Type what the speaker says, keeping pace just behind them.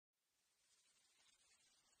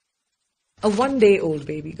A one-day-old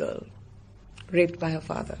baby girl raped by her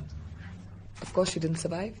father. Of course, she didn't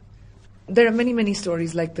survive. There are many, many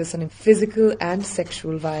stories like this, and physical and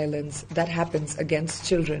sexual violence that happens against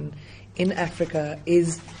children in Africa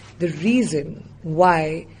is the reason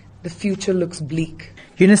why the future looks bleak.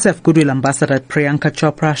 UNICEF Goodwill Ambassador Priyanka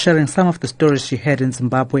Chopra sharing some of the stories she heard in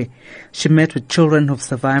Zimbabwe. She met with children who've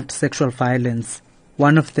survived sexual violence.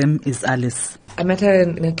 One of them is Alice. I met her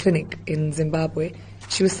in a clinic in Zimbabwe.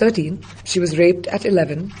 She was 13. She was raped at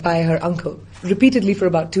 11 by her uncle, repeatedly for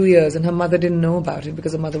about 2 years, and her mother didn't know about it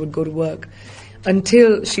because her mother would go to work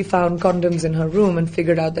until she found condoms in her room and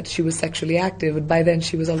figured out that she was sexually active. But by then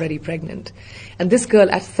she was already pregnant. And this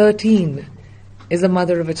girl at 13 is a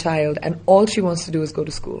mother of a child, and all she wants to do is go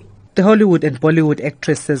to school. The Hollywood and Bollywood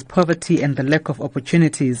actress says poverty and the lack of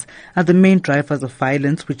opportunities are the main drivers of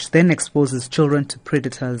violence, which then exposes children to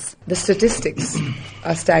predators. The statistics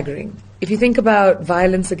are staggering. If you think about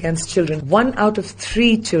violence against children, 1 out of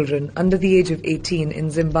 3 children under the age of 18 in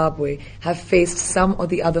Zimbabwe have faced some or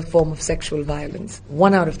the other form of sexual violence.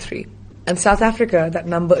 1 out of 3. And South Africa, that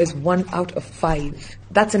number is 1 out of 5.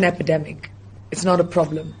 That's an epidemic. It's not a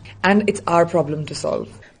problem. And it's our problem to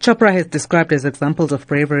solve. Chopra has described as examples of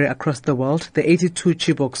bravery across the world the 82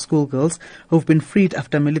 Chibok schoolgirls who've been freed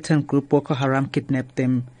after militant group Boko Haram kidnapped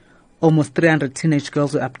them. Almost 300 teenage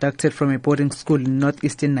girls were abducted from a boarding school in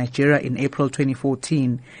northeastern Nigeria in April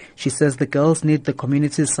 2014. She says the girls need the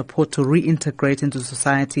community's support to reintegrate into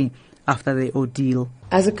society after the ordeal.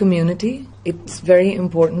 As a community, it's very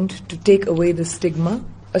important to take away the stigma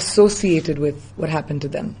associated with what happened to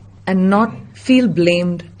them and not feel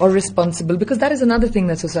blamed or responsible, because that is another thing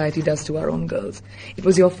that society does to our own girls. It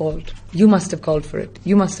was your fault. You must have called for it.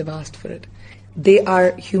 You must have asked for it. They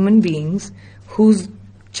are human beings whose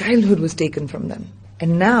childhood was taken from them.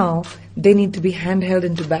 And now they need to be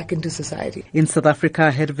handheld back into society. In South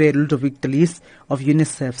Africa, Hervé Ludovic Delis of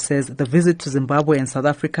UNICEF says the visit to Zimbabwe and South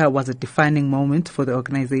Africa was a defining moment for the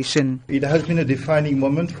organization. It has been a defining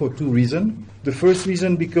moment for 2 reasons. The first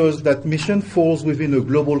reason because that mission falls within a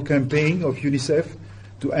global campaign of UNICEF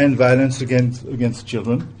to end violence against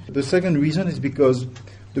children. The second reason is because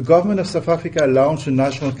the government of South Africa launched a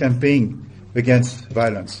national campaign against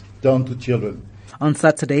violence done to children. On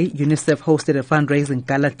Saturday, UNICEF hosted a fundraising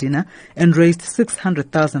gala dinner and raised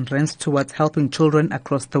 600,000 rands towards helping children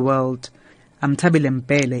across the world. I'm Tabile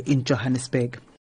Mbele in Johannesburg.